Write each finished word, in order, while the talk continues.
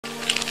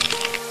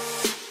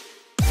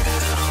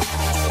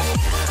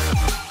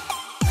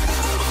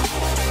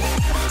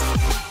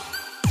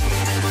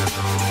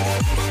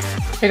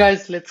Hey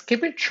guys, let's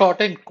keep it short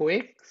and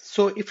quick.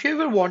 So if you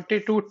ever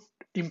wanted to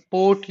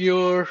import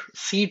your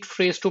seed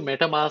phrase to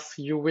MetaMask,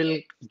 you will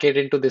get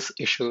into this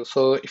issue.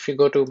 So if you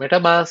go to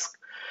MetaMask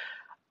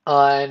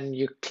and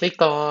you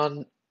click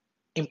on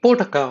import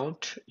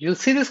account, you'll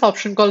see this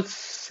option called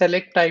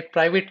select type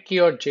private key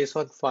or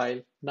JSON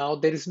file. Now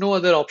there is no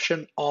other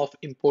option of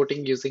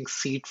importing using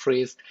seed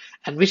phrase,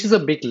 and which is a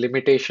big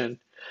limitation.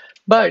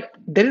 But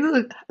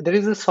there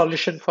is a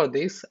solution for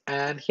this,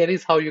 and here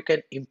is how you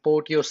can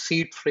import your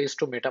seed phrase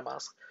to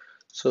MetaMask.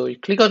 So you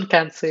click on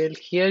cancel,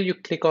 here you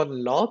click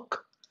on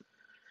lock,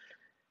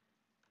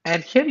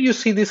 and here you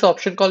see this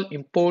option called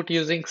import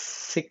using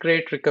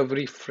secret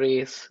recovery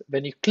phrase.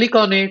 When you click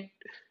on it,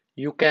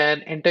 you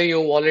can enter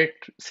your wallet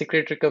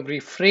secret recovery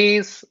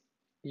phrase.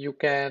 You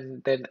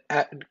can then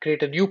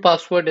create a new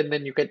password and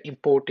then you can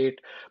import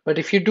it. But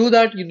if you do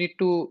that, you need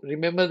to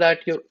remember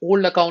that your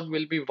old account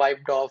will be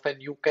wiped off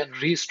and you can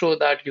restore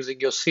that using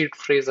your seed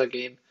phrase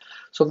again.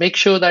 So make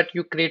sure that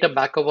you create a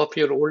backup of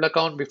your old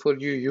account before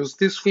you use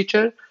this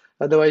feature.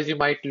 Otherwise, you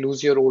might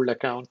lose your old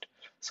account.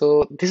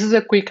 So this is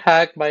a quick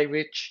hack by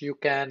which you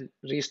can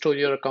restore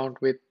your account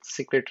with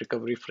secret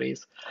recovery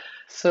phrase.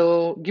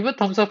 So give a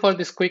thumbs up for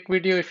this quick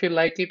video if you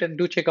like it, and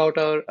do check out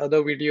our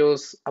other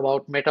videos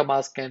about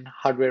MetaMask and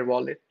hardware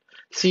wallet.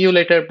 See you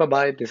later. Bye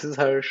bye. This is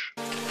Harsh.